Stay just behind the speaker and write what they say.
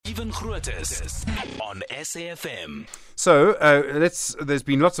Stephen Grootes on SAFM. So, there's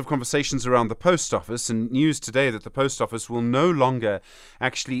been lots of conversations around the post office, and news today that the post office will no longer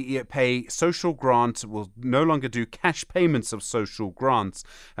actually pay social grants, will no longer do cash payments of social grants.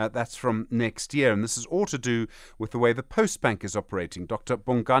 That's from next year, and this is all to do with the way the Postbank is operating. Dr.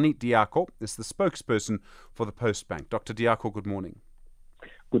 Bongani Diako is the spokesperson for the Postbank. Dr. Diako, good morning.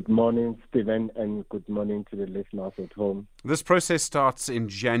 Good morning, Stephen, and good morning to the listeners at home. This process starts in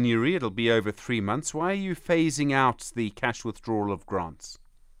January. It'll be over 3 months. Why are you phasing out the cash withdrawal of grants?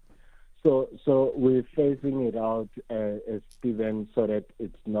 So we're phasing it out, Stephen, so that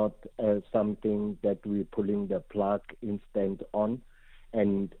it's not something that we're pulling the plug instant on,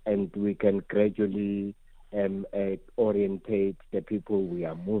 and we can gradually orientate the people we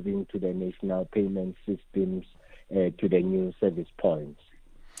are moving to the national payment systems to the new service points.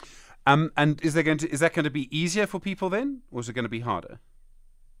 And is that going to be easier for people then, or is it going to be harder?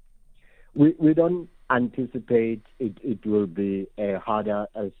 We don't anticipate it will be harder,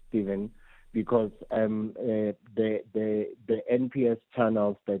 Stephen, because the NPS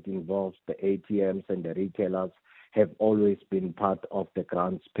channels that involves the ATMs and the retailers have always been part of the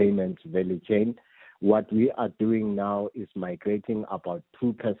grants payments value chain. What we are doing now is migrating about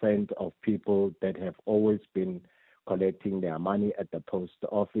 2% of people that have always been collecting their money at the post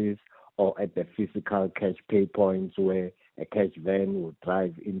office or at the physical cash pay points where a cash van will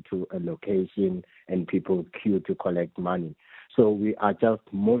drive into a location and people queue to collect money. So we are just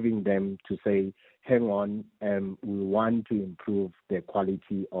moving them to say, hang on, we want to improve the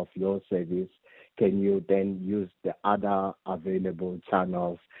quality of your service. Can you then use the other available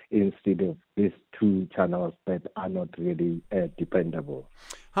channels instead of these two channels that are not really dependable?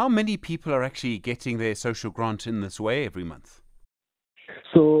 How many people are actually getting their social grant in this way every month?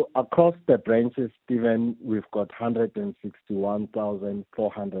 So across the branches, Stephen, we've got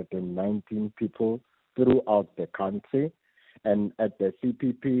 161,419 people throughout the country. And at the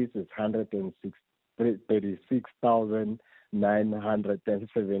CPPs, it's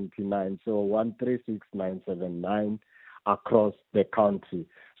 136,979. So 136,979 across the country.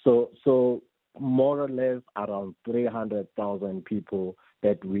 So more or less around 300,000 people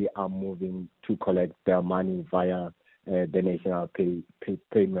that we are moving to collect their money via the national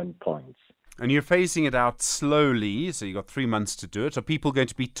payment points. And you're phasing it out slowly, so you've got 3 months to do it. Are people going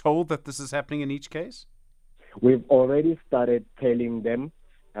to be told that this is happening in each case? We've already started telling them.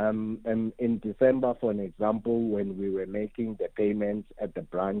 In December, for an example, when we were making the payments at the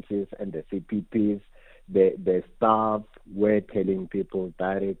branches and the CPPs, the staff were telling people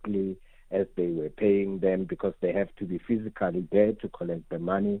directly as they were paying them, because they have to be physically there to collect the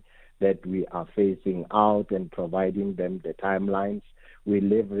money, that we are phasing out and providing them the timelines. We're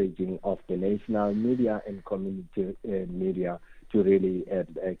leveraging of the national media and community media to really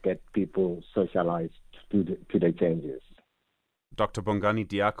get people socialized to the changes. Dr. Bongani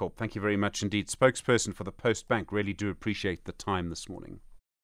Diako, thank you very much indeed. Spokesperson for the Postbank, really do appreciate the time this morning.